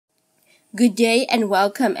Good day and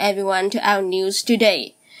welcome everyone to our news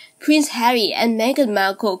today. Prince Harry and Meghan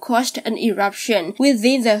Markle caused an eruption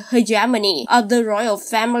within the hegemony of the royal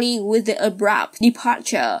family with the abrupt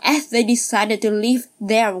departure as they decided to leave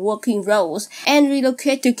their working roles and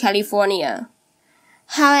relocate to California.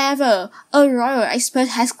 However, a royal expert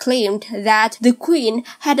has claimed that the Queen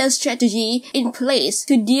had a strategy in place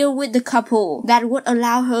to deal with the couple that would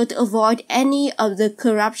allow her to avoid any of the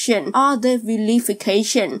corruption or the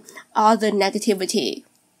vilification or the negativity.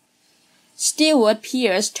 Stewart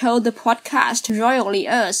Pearce told the podcast Royally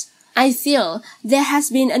Us, "I feel there has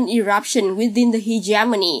been an eruption within the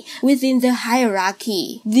hegemony, within the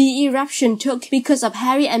hierarchy. The eruption took because of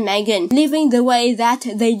Harry and Meghan living the way that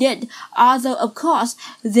they did, although of course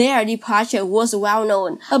their departure was well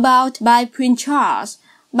known about by Prince Charles,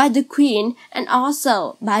 by the Queen, and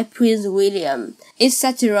also by Prince William,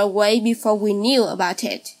 etc. way before we knew about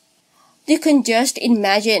it. You can just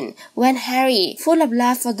imagine when Harry, full of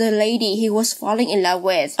love for the lady he was falling in love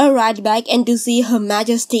with, arrived back and to see Her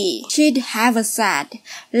Majesty. She'd have a said,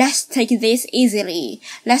 'Let's take this easily.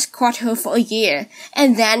 Let's court her for a year,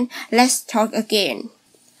 and then let's talk again.'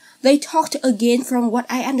 They talked again from what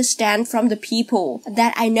I understand from the people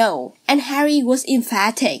that I know, and Harry was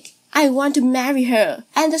emphatic. 'I want to marry her,'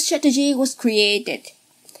 and the strategy was created."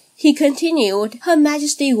 He continued, "Her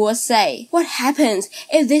Majesty would say, 'What happens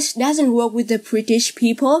if this doesn't work with the British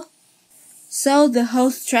people?' So the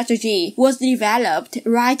whole strategy was developed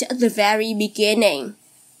right at the very beginning.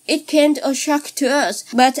 It came to a shock to us,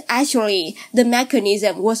 but actually the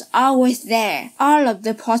mechanism was always there, all of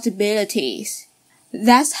the possibilities.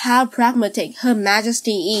 That's how pragmatic Her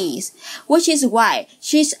Majesty is, which is why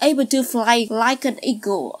she's able to fly like an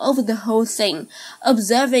eagle over the whole thing,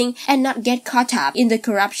 observing and not get caught up in the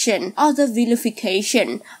corruption or the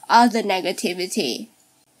vilification or the negativity."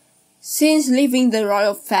 Since leaving the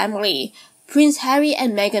royal family, Prince Harry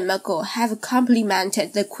and Meghan Markle have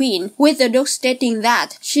complimented the Queen, with the Duke stating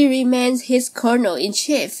that she remains his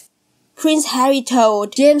colonel-in-chief. Prince Harry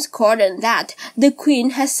told James Corden that the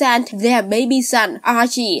Queen has sent their baby son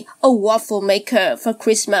Archie a waffle maker for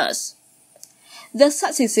Christmas. The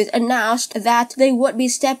Sussexes announced that they would be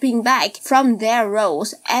stepping back from their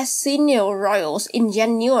roles as senior royals in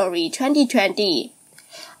January 2020.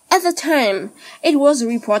 At the time, it was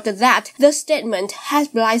reported that the statement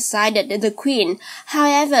had blindsided the Queen.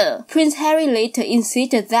 However, Prince Harry later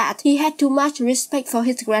insisted that he had too much respect for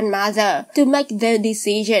his grandmother to make the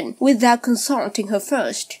decision without consulting her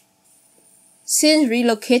first. Since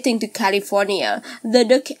relocating to California, the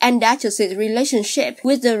Duke and Duchess's relationship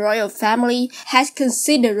with the royal family has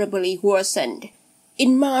considerably worsened.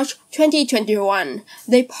 In March 2021,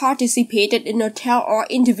 they participated in a tell-all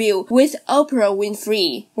interview with Oprah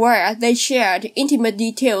Winfrey, where they shared intimate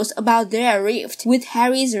details about their rift with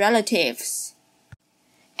Harry's relatives.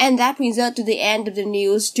 And that brings us to the end of the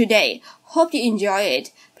news today. Hope you enjoy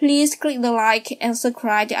it. Please click the like and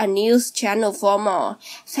subscribe to our news channel for more.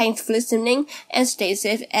 Thanks for listening and stay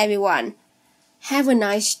safe everyone. Have a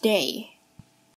nice day.